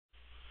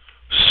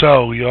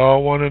So,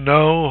 y'all want to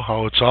know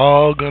how it's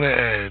all going to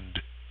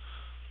end?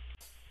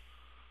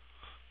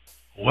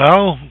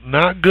 Well,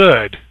 not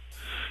good.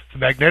 The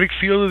magnetic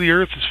field of the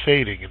Earth is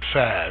fading, and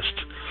fast.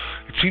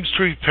 It seems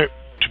to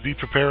be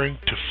preparing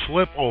to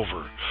flip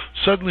over.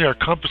 Suddenly our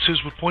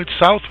compasses would point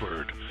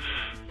southward.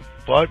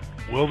 But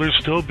will there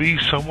still be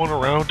someone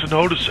around to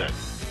notice it?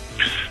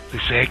 They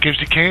say it gives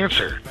you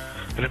cancer,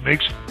 and it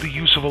makes the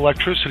use of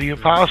electricity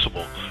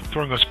impossible,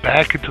 throwing us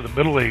back into the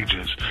Middle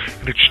Ages,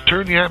 and it should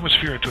turn the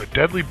atmosphere into a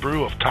deadly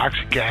brew of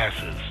toxic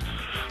gases.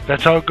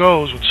 That's how it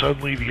goes when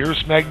suddenly the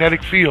Earth's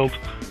magnetic field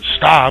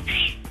stops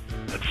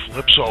and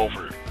flips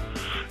over.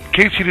 In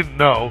case you didn't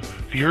know,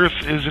 the Earth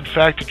is in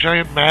fact a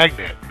giant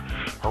magnet.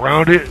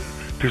 Around it,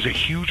 there's a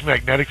huge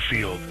magnetic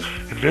field,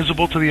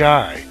 invisible to the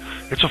eye.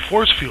 It's a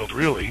force field,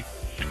 really.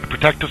 It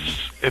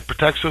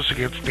protects us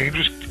against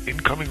dangerous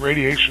incoming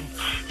radiation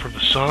from the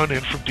sun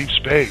and from deep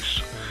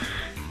space.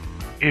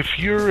 If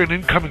you're an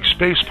incoming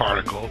space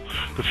particle,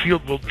 the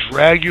field will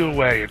drag you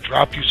away and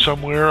drop you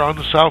somewhere on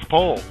the South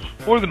Pole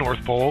or the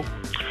North Pole.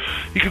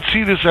 You can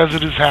see this as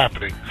it is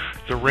happening.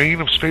 The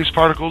rain of space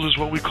particles is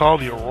what we call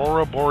the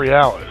Aurora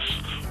Borealis,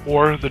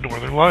 or the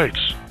Northern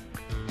Lights.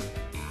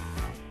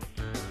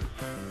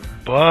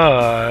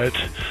 But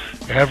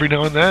every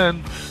now and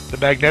then, the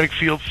magnetic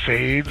field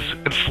fades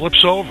and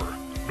flips over.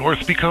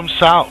 North becomes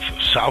south,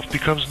 south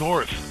becomes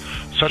north.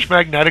 Such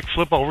magnetic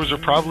flipovers are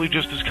probably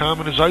just as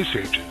common as ice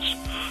ages.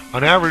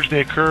 On average,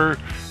 they occur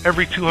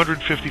every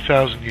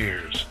 250,000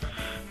 years.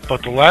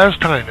 But the last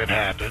time it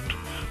happened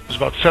was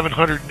about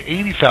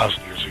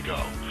 780,000 years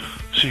ago.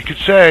 So you could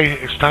say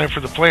it's time for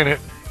the planet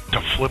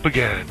to flip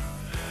again.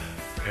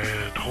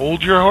 And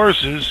hold your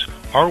horses,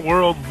 our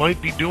world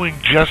might be doing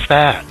just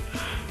that.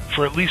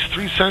 For at least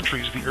 3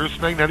 centuries, the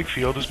Earth's magnetic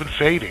field has been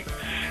fading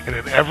at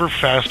an ever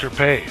faster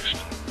pace.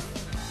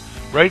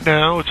 Right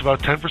now, it's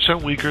about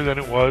 10% weaker than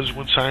it was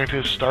when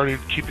scientists started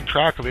keeping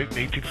track of it in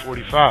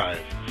 1845.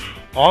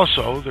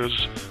 Also,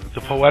 there's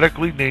the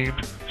poetically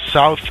named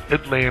South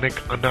Atlantic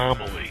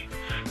Anomaly.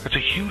 That's a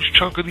huge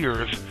chunk of the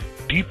Earth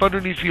deep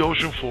underneath the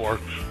ocean floor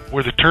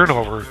where the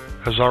turnover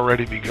has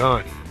already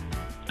begun.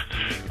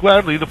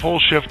 Gladly, the pole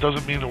shift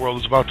doesn't mean the world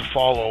is about to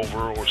fall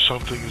over or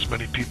something as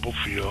many people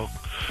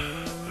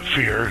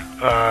fear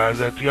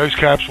that the ice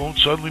caps won't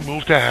suddenly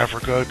move to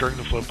Africa during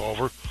the flip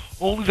over.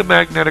 Only the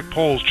magnetic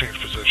poles change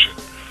position.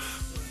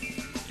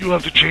 You'll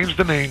have to change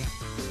the name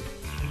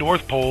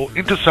North Pole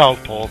into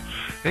South Pole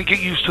and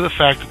get used to the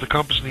fact that the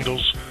compass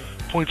needles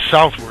point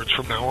southwards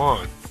from now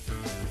on.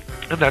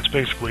 And that's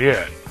basically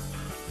it.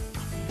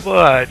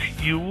 But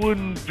you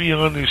wouldn't be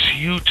on this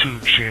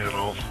YouTube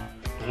channel,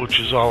 which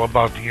is all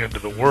about the end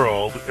of the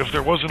world, if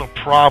there wasn't a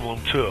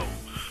problem too.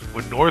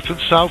 When North and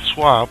South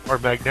swap, our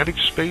magnetic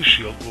space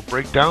shield will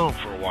break down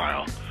for a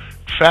while.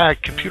 In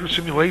fact, computer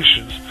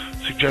simulations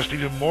suggest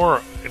an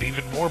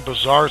even more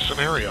bizarre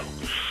scenario.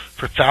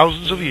 For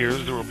thousands of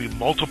years, there will be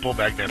multiple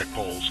magnetic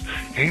poles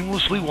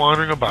aimlessly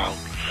wandering about.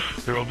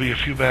 There will be a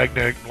few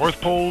magnetic north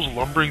poles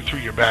lumbering through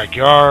your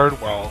backyard,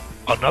 while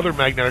another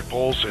magnetic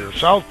pole, say the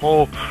South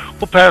Pole,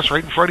 will pass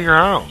right in front of your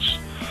house.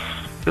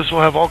 This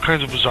will have all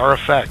kinds of bizarre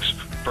effects.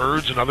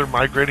 Birds and other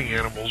migrating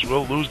animals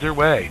will lose their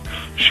way.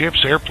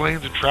 Ships,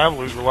 airplanes, and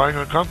travelers relying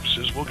on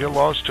compasses will get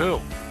lost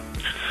too.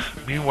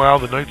 Meanwhile,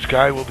 the night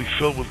sky will be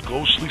filled with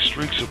ghostly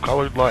streaks of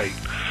colored light.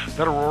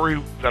 That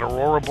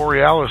Aurora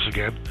Borealis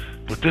again,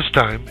 but this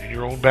time in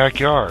your own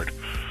backyard.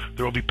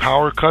 There will be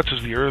power cuts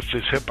as the Earth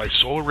is hit by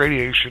solar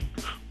radiation.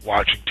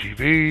 Watching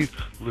TV,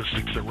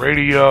 listening to the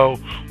radio,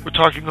 or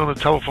talking on the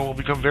telephone will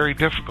become very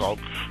difficult,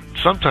 and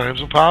sometimes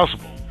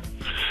impossible.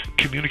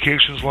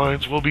 Communications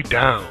lines will be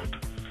downed.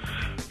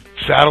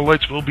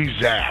 Satellites will be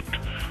zapped.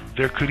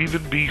 There could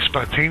even be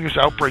spontaneous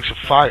outbreaks of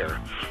fire.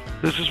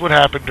 This is what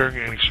happened during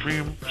an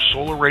extreme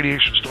solar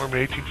radiation storm in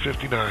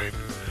 1859,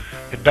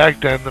 and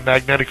back then the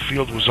magnetic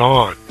field was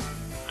on.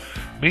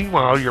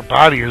 Meanwhile, your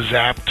body is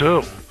zapped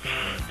too.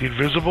 The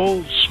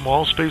invisible,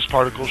 small space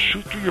particles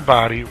shoot through your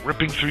body,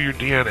 ripping through your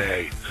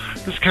DNA.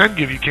 This can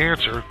give you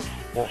cancer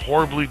or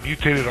horribly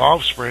mutated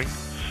offspring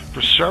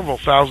for several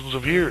thousands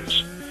of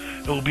years.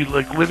 It will be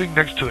like living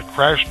next to the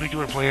crashed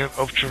nuclear plant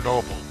of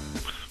Chernobyl.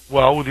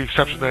 Well, with the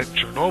exception that in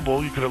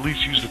Chernobyl, you could at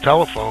least use the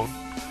telephone.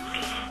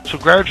 So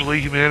gradually,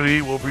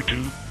 humanity will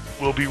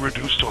be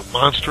reduced to a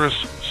monstrous,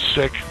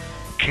 sick,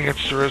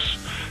 cancerous,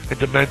 and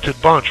demented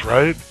bunch,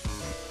 right?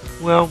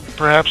 Well,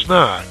 perhaps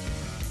not.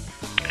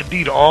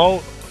 Indeed,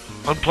 all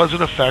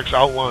unpleasant effects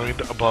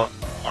outlined above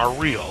are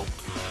real,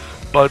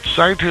 but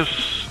science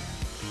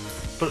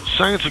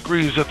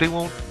agrees that they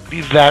won't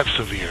be that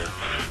severe.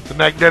 The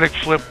magnetic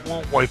flip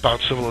won't wipe out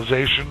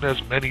civilization,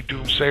 as many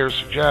doomsayers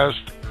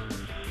suggest.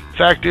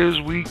 Fact is,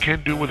 we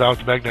can do without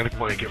the magnetic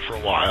blanket for a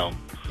while.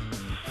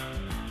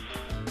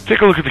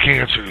 Take a look at the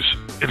cancers.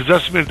 It is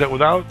estimated that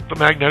without the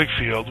magnetic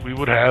field, we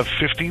would have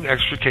 15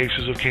 extra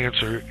cases of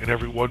cancer in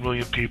every 1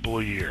 million people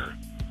a year.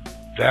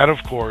 That,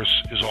 of course,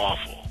 is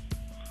awful,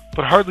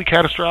 but hardly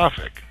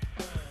catastrophic.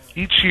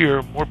 Each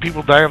year, more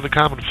people die of the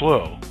common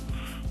flu.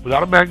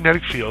 Without a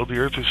magnetic field, the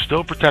Earth is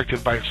still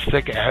protected by its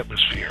thick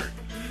atmosphere.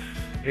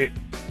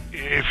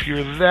 If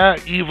you're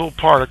that evil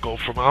particle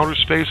from outer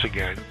space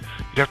again,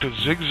 you'd have to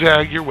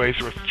zigzag your way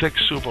through a thick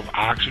soup of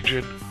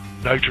oxygen,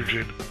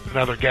 nitrogen, and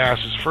other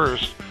gases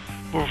first,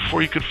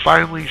 before you could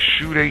finally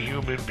shoot a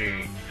human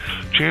being.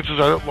 Chances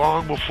are that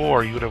long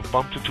before you would have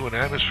bumped into an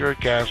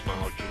atmospheric gas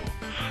molecule.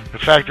 In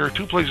fact, there are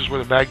two places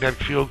where the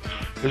magnetic field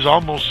is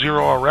almost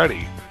zero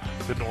already,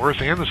 the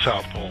North and the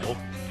South Pole.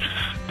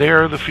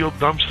 There, the field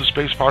dumps the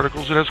space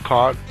particles it has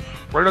caught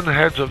right on the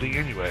heads of the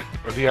Inuit,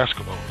 or the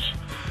Eskimos,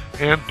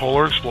 and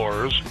polar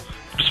explorers.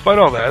 Despite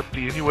all that,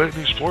 the Inuit and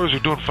the explorers are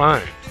doing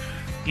fine.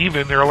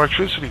 Even their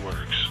electricity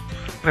works.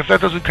 And if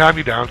that doesn't calm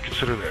you down,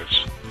 consider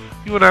this.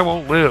 You and I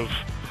won't live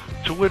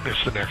to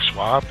witness the next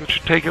swap. It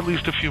should take at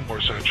least a few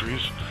more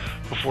centuries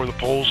before the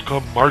poles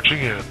come marching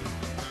in.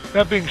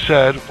 That being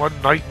said, one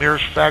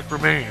nightmarish fact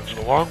remains. In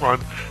the long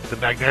run, the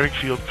magnetic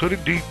field could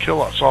indeed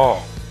kill us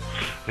all.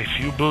 In a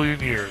few billion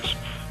years,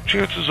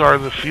 chances are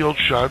the field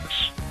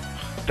shuts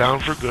down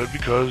for good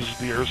because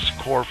the Earth's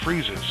core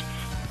freezes.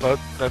 But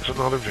that's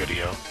another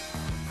video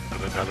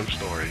and another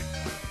story.